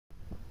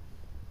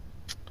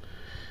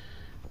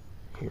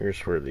here's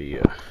where the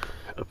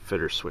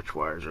upfitter switch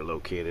wires are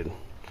located.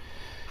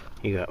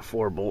 You got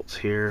 4 bolts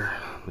here.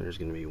 There's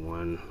going to be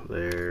one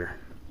there,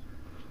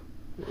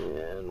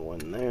 and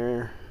one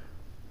there,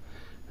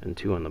 and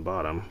 2 on the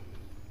bottom.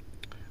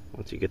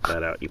 Once you get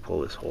that out, you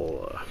pull this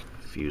whole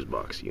fuse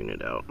box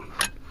unit out.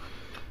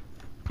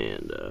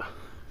 And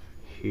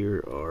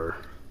here are,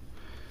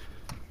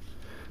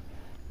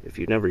 if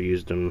you've never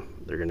used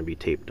them, they're going to be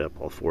taped up,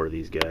 all 4 of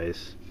these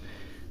guys.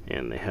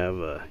 And they have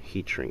a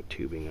heat shrink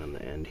tubing on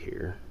the end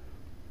here.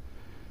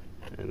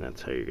 And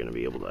that's how you're going to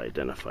be able to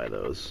identify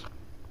those.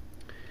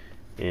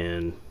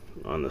 And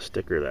on the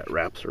sticker that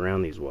wraps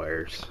around these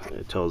wires,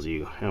 it tells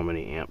you how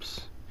many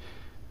amps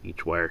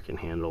each wire can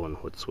handle and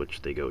what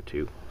switch they go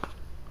to.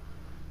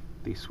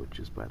 These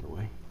switches, by the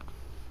way.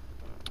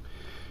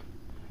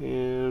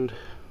 And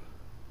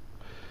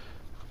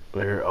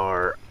there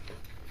are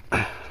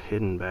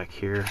hidden back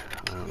here,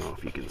 I don't know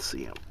if you can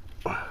see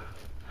them.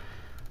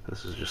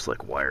 This is just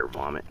like wire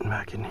vomit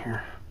back in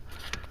here.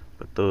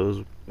 But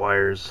those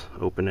wires,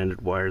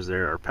 open-ended wires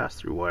there, are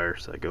pass-through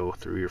wires that go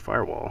through your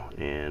firewall.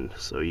 And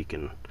so you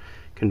can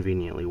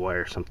conveniently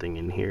wire something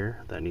in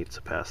here that needs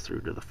to pass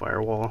through to the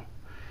firewall.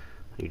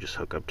 You just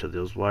hook up to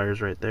those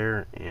wires right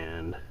there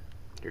and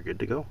you're good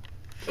to go.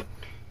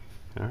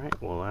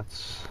 Alright, well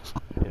that's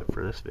it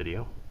for this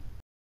video.